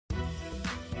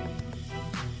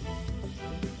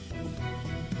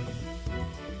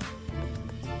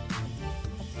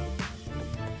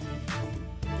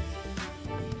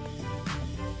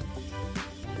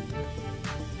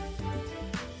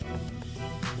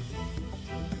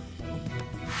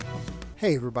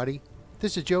Hey everybody,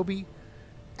 this is Joby,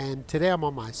 and today I'm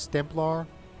on my Stemplar.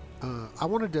 I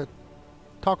wanted to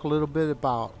talk a little bit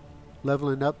about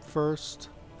leveling up first,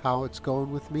 how it's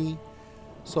going with me.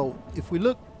 So if we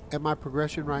look at my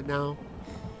progression right now,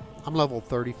 I'm level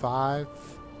 35,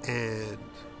 and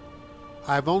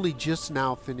I've only just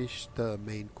now finished the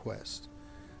main quest.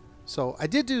 So I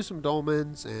did do some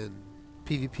dolmens and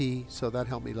PvP, so that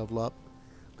helped me level up.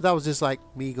 But that was just like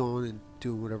me going and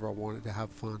doing whatever I wanted to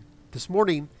have fun. This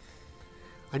morning,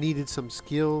 I needed some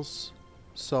skills,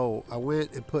 so I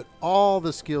went and put all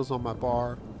the skills on my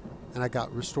bar, and I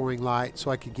got Restoring Light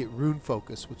so I could get Rune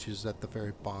Focus, which is at the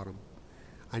very bottom.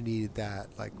 I needed that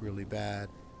like really bad.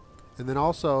 And then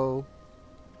also,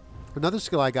 another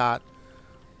skill I got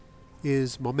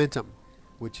is Momentum,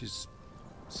 which is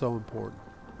so important.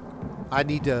 I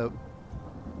need to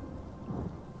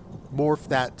morph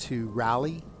that to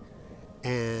Rally,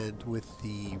 and with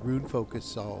the Rune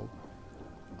Focus I'll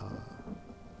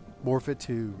morph it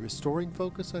to Restoring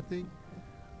Focus, I think.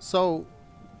 So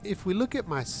if we look at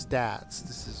my stats,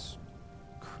 this is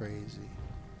crazy.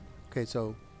 Okay,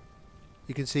 so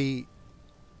you can see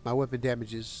my weapon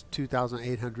damage is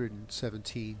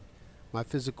 2,817. My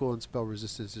physical and spell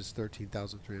resistance is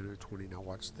 13,320. Now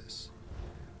watch this.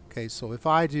 Okay, so if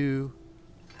I do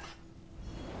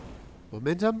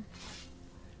Momentum,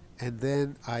 and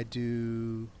then I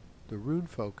do the Rune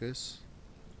Focus.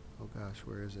 Oh gosh,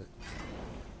 where is it?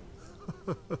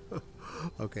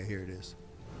 Okay, here it is.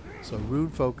 So Rune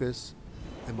Focus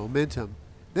and Momentum.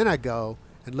 Then I go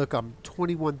and look, I'm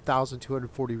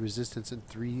 21,240 resistance and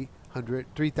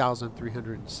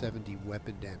 3,370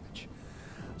 weapon damage.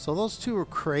 So those two are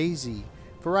crazy.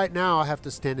 For right now, I have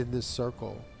to stand in this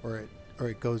circle, or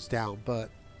it goes down. But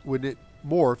when it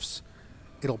morphs,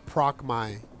 it'll proc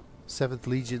my 7th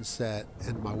Legion set,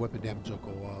 and my weapon damage will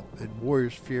go up. And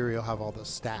Warrior's Fury will have all the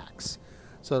stacks.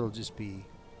 So it'll just be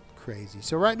crazy.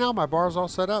 So right now my bar's all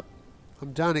set up.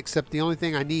 I'm done, except the only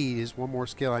thing I need is one more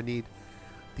skill. I need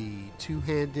the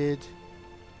two-handed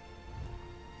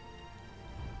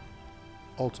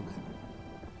ultimate.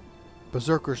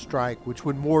 Berserker Strike, which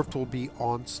when morphed will be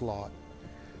Onslaught.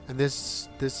 And this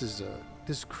is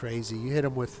crazy. You hit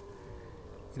them with,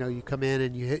 you come in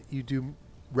and you do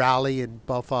Rally and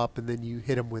buff up, and then you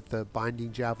hit them with the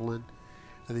Binding Javelin,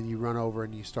 and then you run over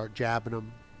and you start jabbing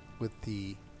them with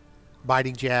the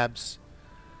biting jabs,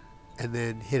 and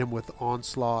then hit them with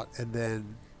Onslaught, and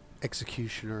then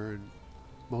Executioner, and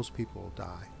most people will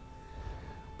die.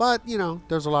 But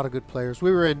there's a lot of good players.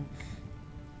 We were in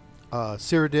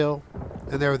Cyrodiil,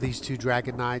 and there were these two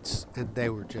Dragon Knights, and they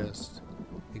were just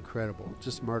incredible,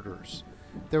 just murderers.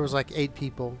 There was like 8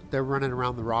 people. They're running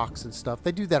around the rocks and stuff.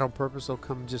 They do that on purpose. They'll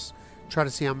come and just try to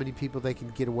see how many people they can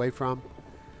get away from.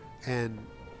 And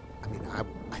I mean,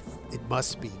 it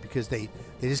must be because they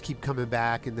just keep coming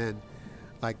back, and then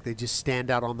like they just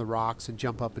stand out on the rocks and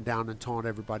jump up and down and taunt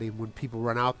everybody. And when people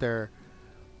run out there,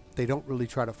 they don't really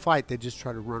try to fight. They just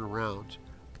try to run around.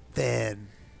 But then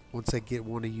once they get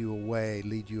one of you away,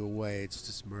 lead you away, it's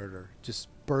just murder. Just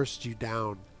burst you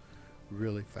down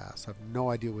really fast. I have no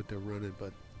idea what they're running,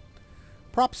 but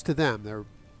props to them. They're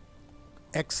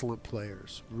excellent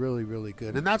players. Really, really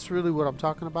good. And that's really what I'm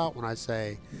talking about when I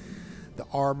say the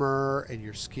armor and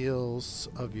your skills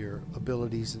of your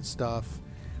abilities and stuff.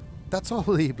 That's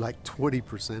only like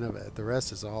 20% of it. The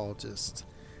rest is all just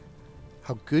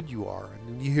how good you are.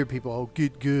 And you hear people, oh,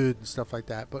 good and stuff like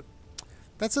that. But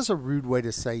that's just a rude way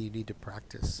to say you need to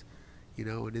practice.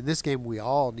 And in this game, we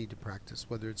all need to practice,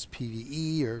 whether it's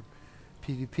PvE or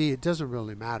PvP. It doesn't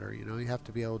really matter. You have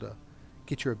to be able to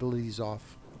get your abilities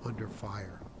off under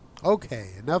fire.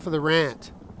 Okay, enough of the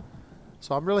rant.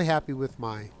 So I'm really happy with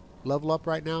my level up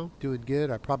right now. Doing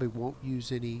good. I probably won't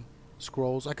use any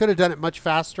scrolls. I could have done it much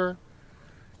faster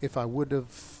if I wouldn't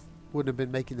have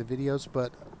been making the videos,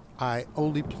 but I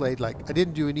only played I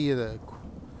didn't do any of the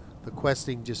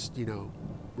questing, just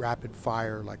rapid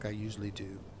fire like I usually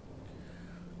do.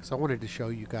 So I wanted to show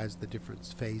you guys the different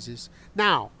phases.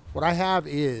 Now, what I have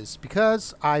is,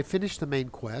 because I finished the main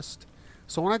quest,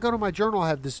 so when I go to my journal, I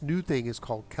have this new thing. It's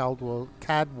called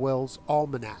Cadwell's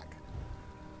Almanac.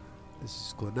 This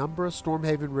is Glenumbra,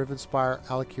 Stormhaven, Rivenspire,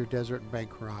 Alakir Desert, and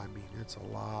Bankrai. I mean, it's a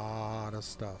lot of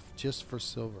stuff just for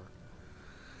silver.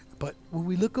 But when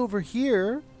we look over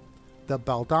here, the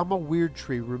Baldama Weird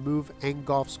Tree, remove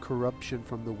Angolf's corruption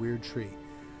from the Weird Tree.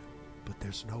 But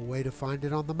there's no way to find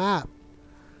it on the map.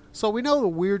 So we know the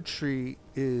Weird Tree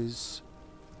is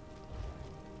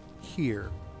here.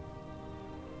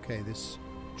 Okay, this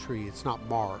tree, it's not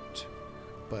marked,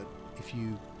 but if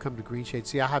you come to Green Shade,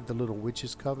 see I have the little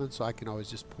witch's coven, so I can always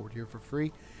just port here for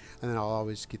free, and then I'll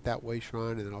always get that way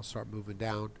shrine, and then I'll start moving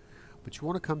down. But you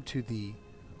want to come to the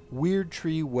Weird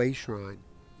Tree Way Shrine,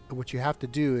 and what you have to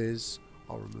do is,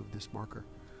 I'll remove this marker,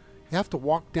 you have to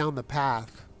walk down the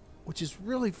path, which is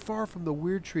really far from the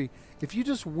Weird Tree. If you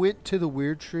just went to the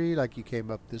Weird Tree, like you came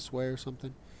up this way or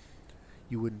something,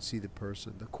 you wouldn't see the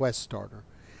person, the quest starter.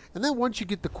 And then once you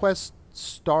get the quest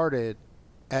started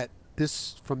at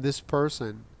this, from this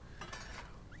person,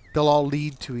 they'll all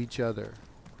lead to each other.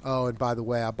 Oh, and by the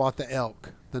way, I bought the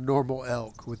elk, the normal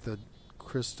elk with the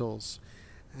crystals,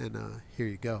 and here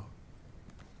you go.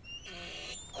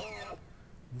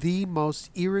 The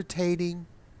most irritating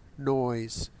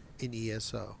noise in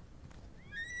ESO,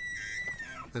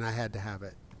 and I had to have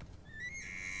it.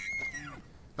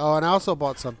 Oh, and I also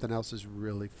bought something else that's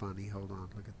really funny. Hold on,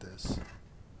 look at this.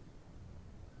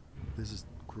 This is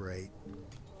great.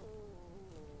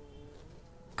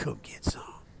 Come get some.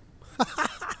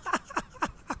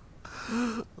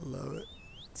 I love it.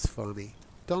 It's funny.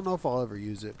 Don't know if I'll ever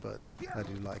use it, but I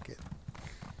do like it.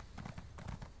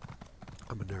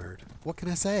 I'm a nerd. What can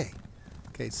I say?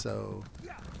 Okay, so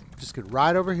just gonna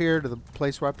ride over here to the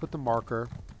place where I put the marker.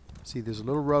 See, there's a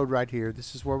little road right here.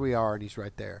 This is where we are, and he's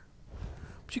right there.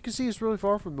 But you can see it's really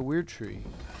far from the Weird Tree.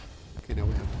 Okay, now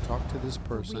we have to talk to this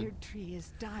person. The Weird Tree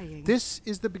is dying. This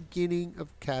is the beginning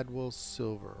of Cadwell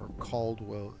Silver, or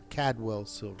Cadwell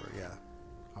Silver, yeah.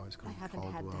 I always call I it haven't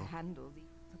Caldwell. had to handle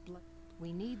the blood.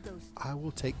 We need those. I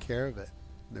will take care of it.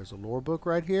 There's a lore book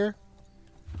right here.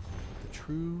 The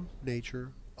True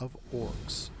Nature of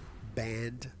Orcs,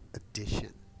 Banned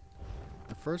Edition.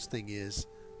 The first thing is,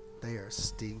 they are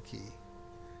stinky.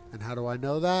 And how do I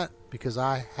know that? Because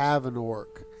I have an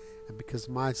orc. And because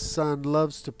my son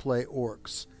loves to play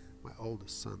orcs. My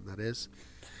oldest son, that is.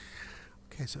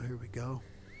 Okay, so here we go.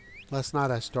 Last night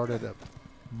I started a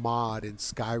mod in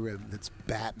Skyrim that's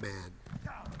Batman.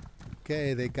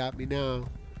 Okay, they got me now.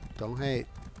 Don't hate.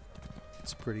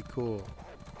 It's pretty cool.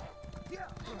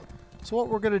 So what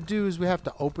we're going to do is we have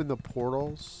to open the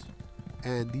portals.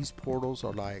 And these portals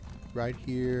are like right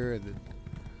here. And then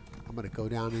I'm going to go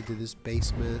down into this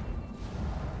basement.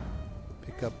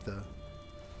 Pick up the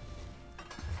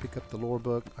lore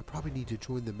book. I probably need to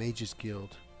join the Mages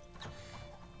Guild.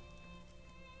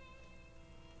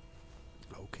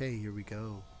 Okay, here we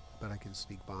go. Bet I can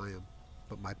sneak by him.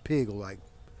 But my pig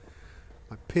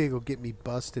will get me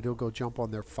busted. He'll go jump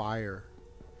on their fire.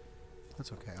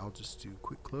 That's okay. I'll just do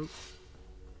quick cloak.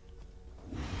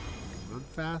 Run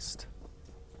fast.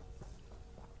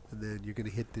 And then you're going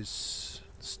to hit this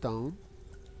stone.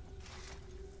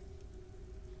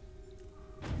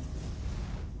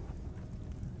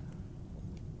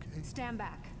 Okay. Stand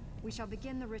back. We shall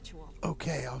begin the ritual.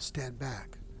 Okay, I'll stand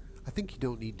back. I think you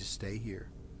don't need to stay here,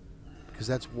 because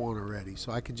that's one already,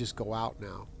 so I can just go out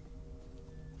now.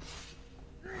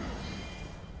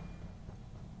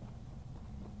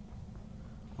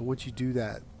 And once you do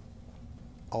that,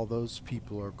 all those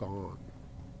people are gone.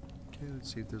 Okay,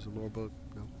 let's see if there's a lore book.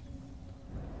 No.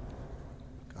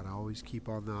 Gotta always keep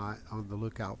on the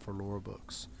lookout for lore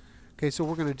books. Okay, so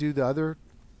we're gonna do the other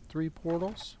 3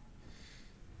 portals.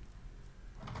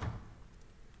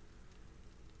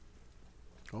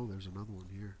 Oh, there's another one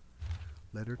here.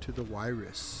 Letter to the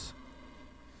Wiress.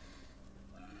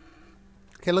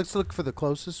 Okay, let's look for the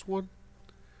closest one.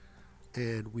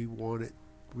 And we want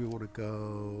to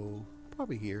go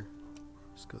probably here.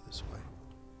 Let's go this way.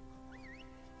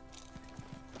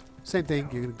 Same thing,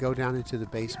 you're going to go down into the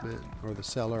basement or the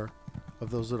cellar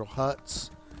of those little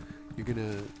huts. You're going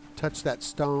to touch that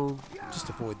stone. Just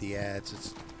avoid the ads.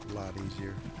 It's a lot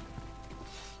easier.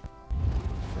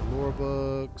 For lore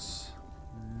books.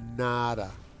 Nada.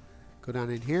 Go down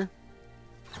in here.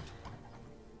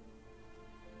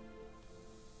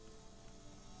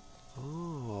 Oh,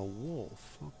 a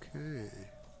wolf. Okay.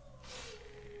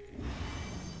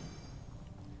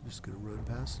 I'm just going to run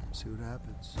past him, see what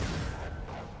happens.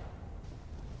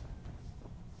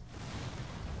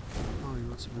 Oh, you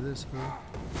want some of this, huh?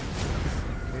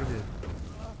 Okay, then.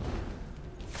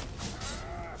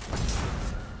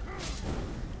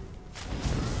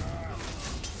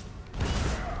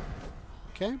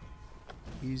 Okay,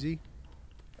 easy.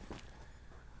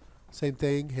 Same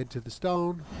thing, head to the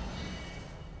stone,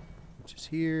 which is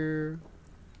here.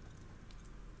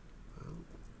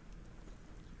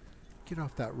 Get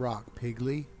off that rock,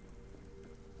 Piggly.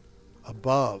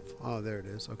 Above. Oh, there it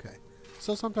is. Okay.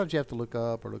 So sometimes you have to look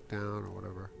up or look down or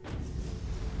whatever.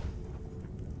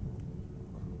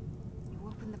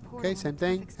 Okay, same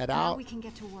thing. Head out. We can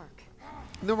get to work.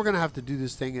 And then we're going to have to do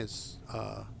this thing is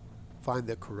find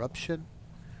the corruption.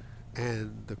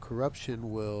 and the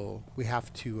corruption will. We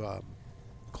have to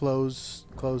close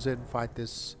it and fight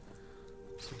this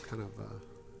some kind of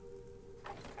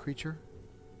creature.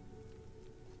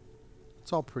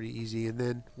 It's all pretty easy, and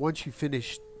then once you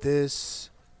finish this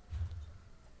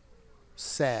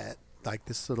set, like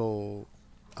this little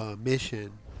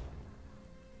mission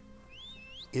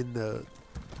in the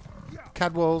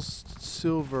Cadwell's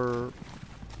silver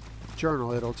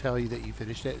journal, it'll tell you that you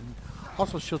finished it, and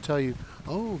also she'll tell you,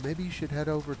 oh, maybe you should head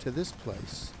over to this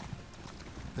place,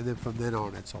 and then from then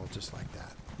on it's all just like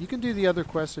that. You can do the other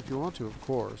quests if you want to, of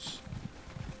course,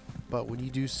 but when you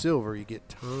do silver you get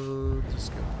tons of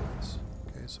skill points.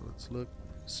 Okay, so let's look.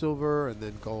 Silver and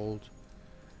then gold,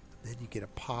 and then you get a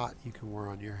pot you can wear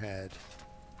on your head.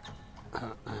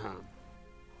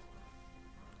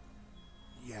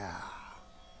 Yeah,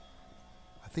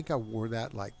 I think I wore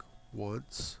that like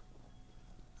once,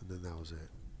 and then that was it.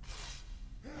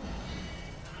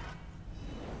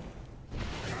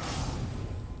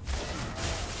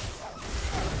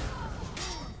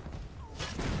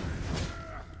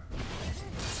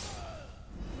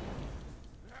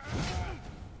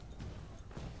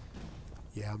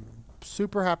 Yeah, I'm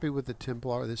super happy with the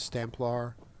Templar, this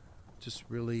Stamplar. Just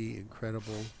really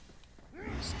incredible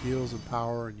skills and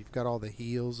power, and you've got all the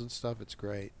heals and stuff. It's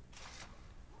great.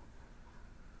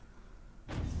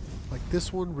 Like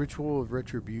this one, Ritual of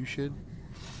Retribution.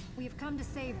 We have come to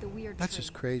save the weird That's tree.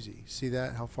 just crazy. See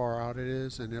that? How far out it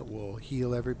is? And it will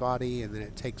heal everybody, and then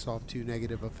it takes off 2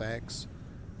 negative effects.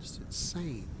 Just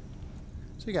insane.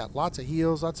 So you got lots of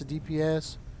heals, lots of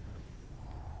DPS.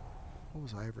 What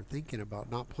was I ever thinking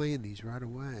about not playing these right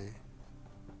away?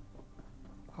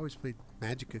 I always played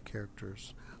Magicka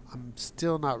characters. I'm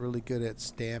still not really good at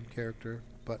Stam character,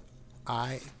 but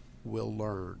I will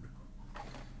learn.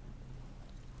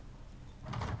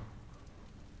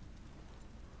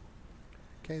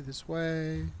 Okay, this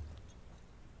way.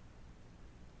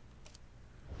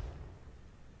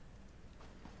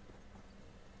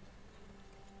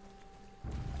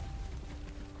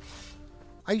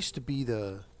 I used to be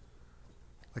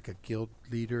like a guild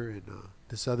leader in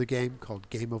this other game called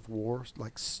Game of War,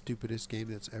 like stupidest game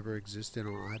that's ever existed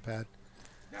on iPad.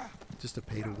 Just a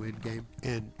pay-to-win game.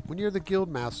 And when you're the guild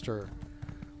master,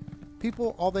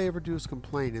 people, all they ever do is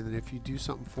complain, and then if you do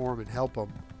something for them and help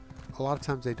them, a lot of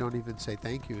times they don't even say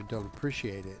thank you and don't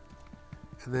appreciate it.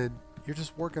 And then you're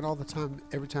just working all the time.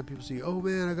 Every time people see, oh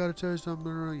man, I gotta tell you something,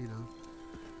 you know.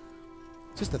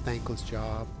 Just a thankless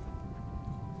job.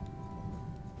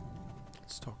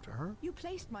 Let's talk to her. You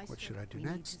placed my What should I do we need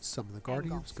next? to Some of the end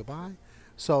Guardians. off. Goodbye.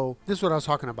 So this is what I was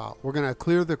talking about. We're going to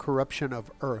clear the corruption of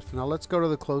Earth. Now let's go to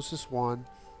the closest one,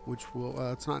 which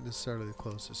will, it's not necessarily the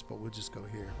closest, but we'll just go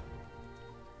here.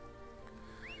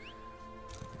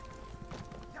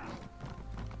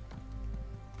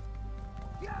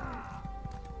 I'm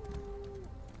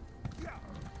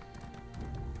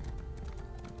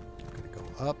going to go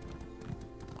up,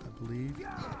 I believe.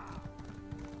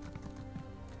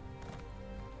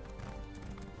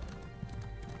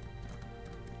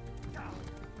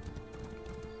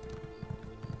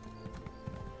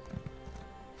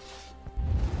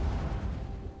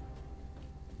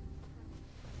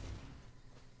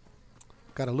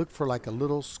 Got to look for like a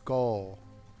little skull,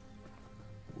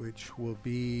 which will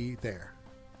be there.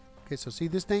 Okay, so see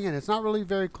this thing, and it's not really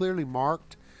very clearly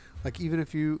marked. Like even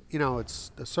if you know,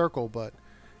 it's a circle, but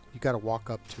you got to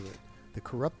walk up to it. The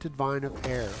corrupted vine of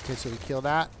air. Okay, so we kill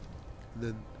that, and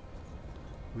then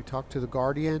we talk to the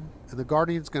Guardian, and the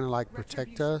Guardian's gonna like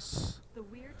protect us.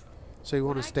 So you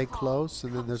want to stay close,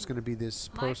 and then there's going to be this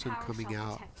person coming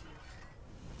out.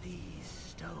 These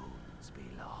stones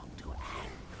belong to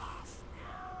Angoth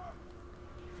now.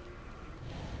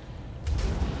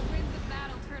 Winds of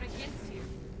battle turn against you.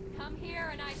 Come here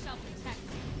and I shall protect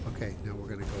you. Okay, now we're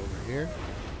going to go over here,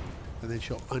 and then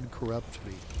she'll uncorrupt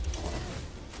me,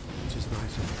 which is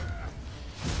nice of her.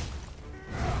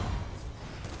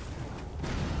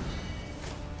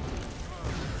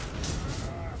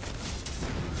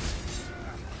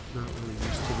 Not really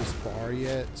used to this bar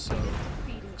yet, so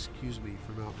excuse me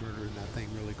for not murdering that thing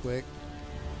really quick.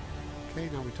 Okay,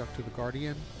 now we talk to the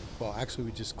Guardian. Well, actually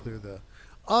we just clear the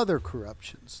other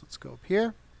corruptions. Let's go up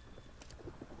here.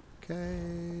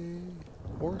 Okay,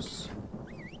 horse.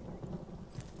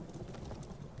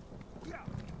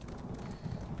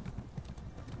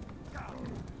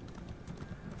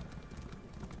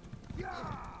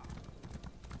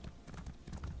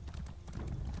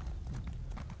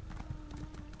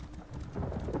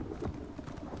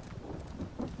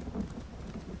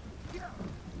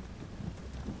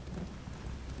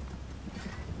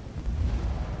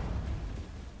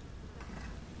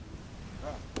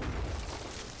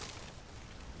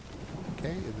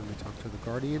 to the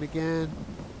Guardian again.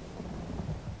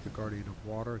 The Guardian of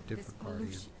Water, different Guardian.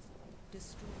 Pollution is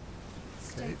destroyed.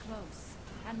 Okay. Stay close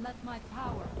and let my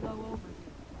power flow over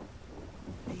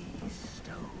you. These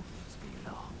stones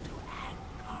belong to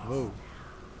Angkor. Whoa.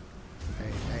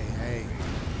 Hey.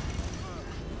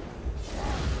 The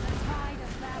tide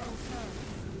of battle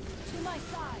turns. To my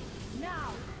side,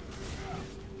 now!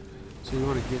 So you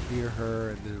want to get near her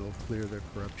and then it'll clear their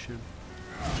corruption.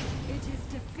 It is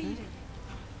defeated.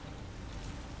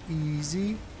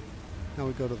 Easy. Now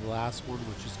we go to the last one,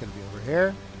 which is going to be over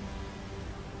here.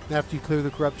 And after you clear the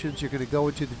corruptions, you're going to go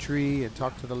into the tree and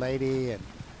talk to the lady and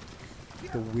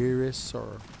the Weiris,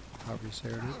 or however you say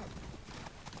her name.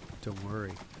 Don't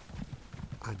worry.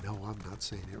 I know I'm not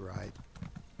saying it right.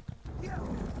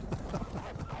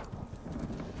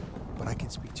 But I can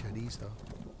speak Chinese, though.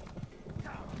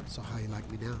 So how you like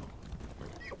me now?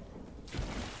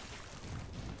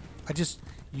 I just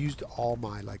used all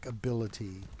my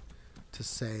ability to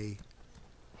say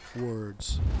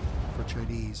words for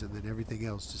Chinese, and then everything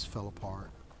else just fell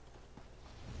apart.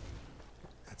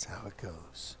 That's how it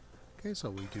goes. Okay, so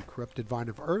we do Corrupted Vine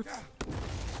of Earth.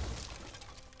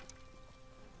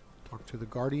 Talk to the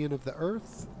Guardian of the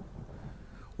Earth.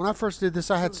 When I first did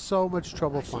this, I had so much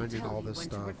trouble finding all this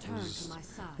stuff.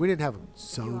 We didn't have a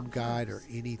zone guide or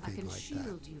anything like that. I can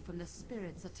shield you from the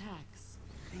spirit's attacks.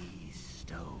 These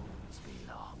stones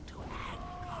belong to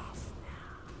Angkor now.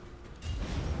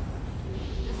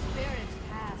 The spirit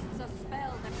casts a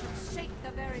spell that can shake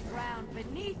the very ground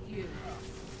beneath you.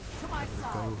 To my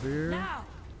side. Go here. Now.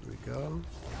 Here we go.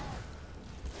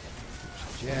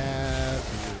 Jab.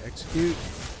 And execute.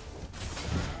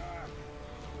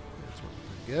 That's working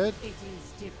pretty good. It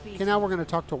is defeated. Okay, now we're going to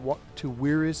talk to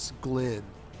Weiris Glen.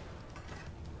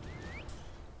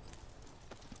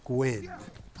 Gwen.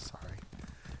 Sorry.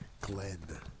 Glenn.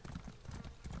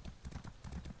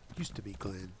 Used to be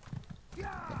Glenn, but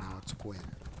now it's Gwen.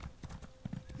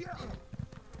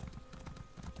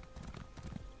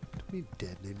 Don't be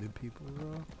dead naming people,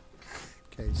 though.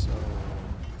 Okay, so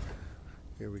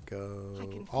here we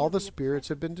go. All the spirits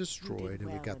have been destroyed,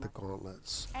 and we got the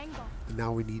gauntlets. And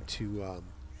now we need to.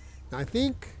 I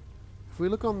think if we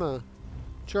look on the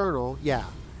journal, yeah.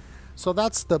 So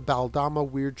that's the Baldama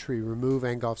Weird Tree. Remove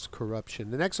Angolf's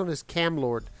corruption. The next one is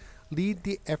Camlord. Lead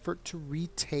the effort to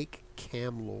retake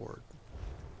Camlord.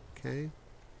 Okay.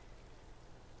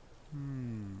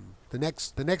 The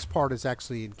next part is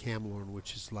actually in Camlorn,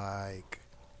 which is like.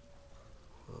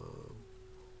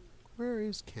 Where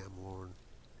is Camlorn?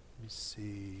 Let me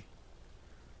see.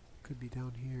 Could be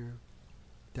down here.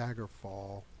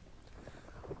 Daggerfall.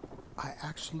 I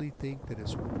actually think that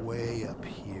it's way up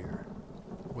here.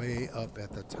 Way up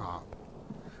at the top.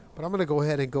 But I'm going to go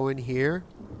ahead and go in here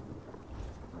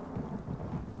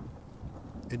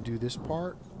and do this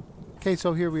part. Okay,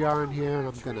 so here we are in here, and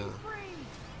I'm going to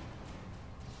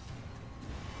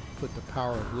put the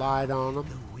power of light on them.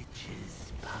 The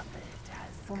witch's puppet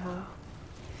has come.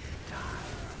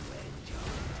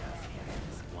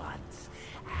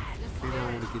 Okay, now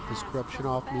I want to get this corruption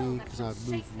off me because I've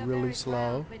moved really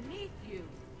slow.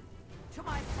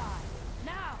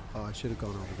 Oh, I should have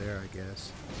gone over there, I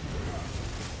guess.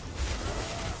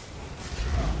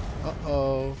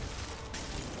 Uh-oh.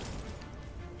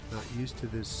 Not used to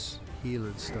this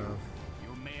healing stuff.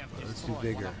 Let's do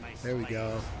bigger. There we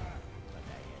go.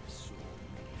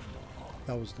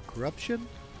 That was the corruption.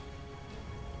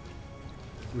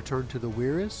 Return to the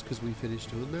Weiris because we finished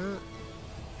doing that.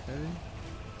 Okay.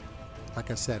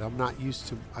 Like I said, I'm not used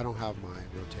to, I don't have my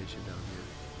rotation down here.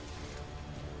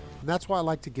 And that's why I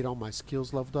like to get all my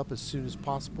skills leveled up as soon as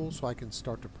possible so I can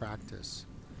start to practice.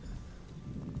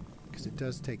 Because it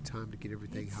does take time to get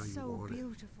everything how you want it.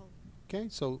 Okay,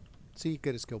 so see, you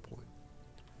get a skill point.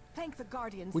 Thank the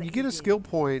guardians. When you get a skill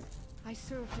point, I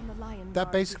served in the Lion that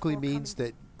Guard basically before means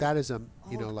coming that is a,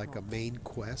 you know, like a main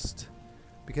quest.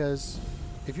 Because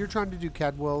if you're trying to do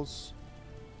Cadwell's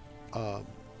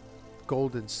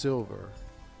gold and silver,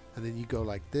 and then you go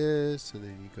like this, and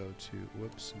then you go to,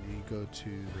 whoops, and you go to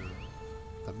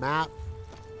the map,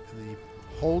 and then you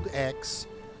hold X,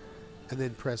 and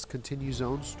then press continue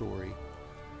zone story.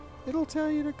 It'll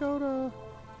tell you to go to,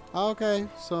 okay,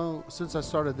 so since I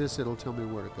started this, it'll tell me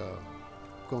where to go.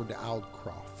 Going to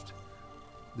Aldcroft.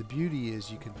 The beauty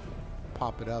is you can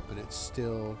pop it up and it's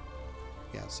still,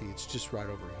 yeah, see, it's just right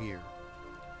over here.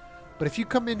 But if you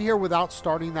come in here without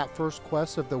starting that first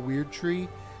quest of the Weird Tree,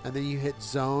 and then you hit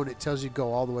zone, it tells you to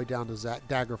go all the way down to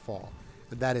Daggerfall.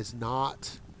 And that is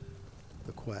not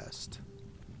the quest.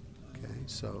 Okay,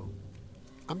 so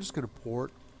I'm just going to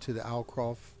port to the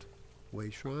Aldcroft Way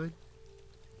Shrine.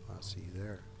 I'll see you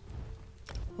there.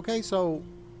 Okay, so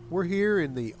we're here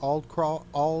in the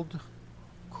Aldcroft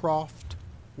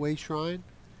Way Shrine,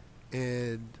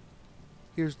 and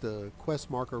here's the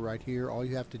quest marker right here. All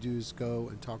you have to do is go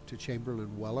and talk to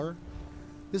Chamberlain Weller.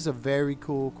 This is a very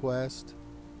cool quest.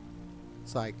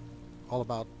 It's like all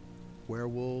about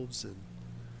werewolves, and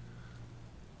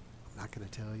I'm not going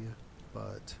to tell you,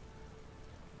 but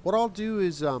what I'll do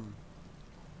is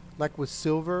like with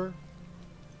Silver,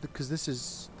 because this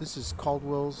is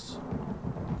Caldwell's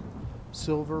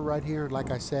Silver right here.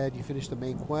 Like I said, you finish the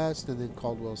main quest, and then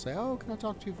Caldwell will say, "Oh, can I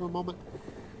talk to you for a moment?"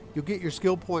 You'll get your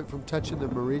skill point from touching the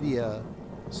Meridia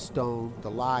stone,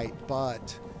 the light,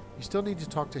 but you still need to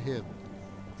talk to him.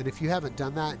 And if you haven't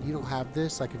done that, and you don't have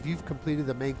this, like if you've completed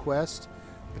the main quest,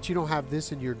 but you don't have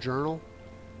this in your journal,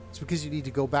 it's because you need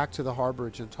to go back to the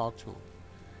Harborage and talk to him.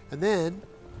 And then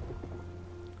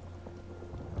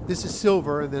this is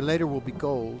silver, and then later will be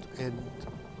gold, and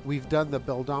we've done the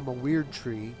Beldama Weird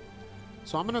Tree.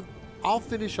 So I'll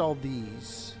finish all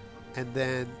these, and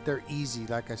then they're easy.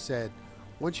 Like I said,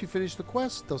 once you finish the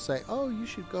quest, they'll say, "Oh, you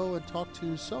should go and talk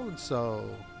to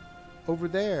so-and-so over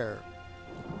there."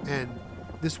 And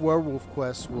this werewolf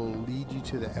quest will lead you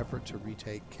to the effort to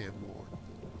retake Canmore.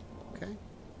 Okay?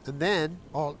 And then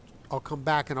I'll come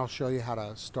back and I'll show you how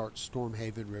to start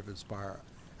Stormhaven, Rivenspire,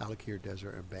 Alakir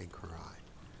Desert, and Bankurai.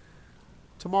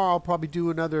 Tomorrow I'll probably do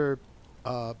another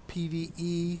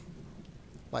PvE,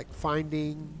 like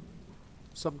finding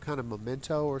some kind of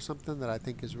memento or something that I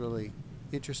think is really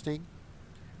interesting.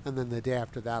 And then the day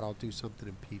after that, I'll do something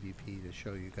in PvP to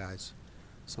show you guys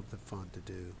something fun to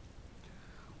do.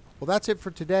 Well, that's it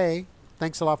for today.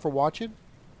 Thanks a lot for watching.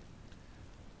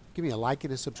 Give me a like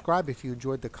and a subscribe if you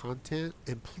enjoyed the content.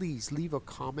 And please leave a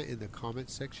comment in the comment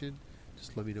section.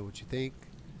 Just let me know what you think.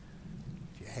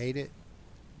 If you hate it,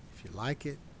 if you like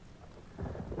it,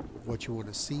 what you want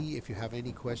to see. If you have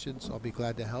any questions, I'll be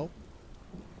glad to help.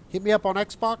 Hit me up on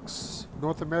Xbox,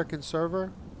 North American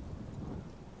server.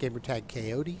 Gamertag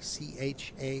Coyote,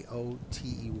 C-H-A-O-T-E-Y.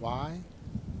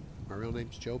 My real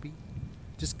name's Joby.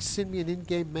 Just send me an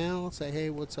in-game mail. Say, "Hey,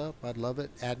 what's up?" I'd love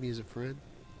it. Add me as a friend.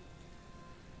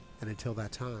 And until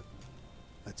that time,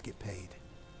 let's get paid.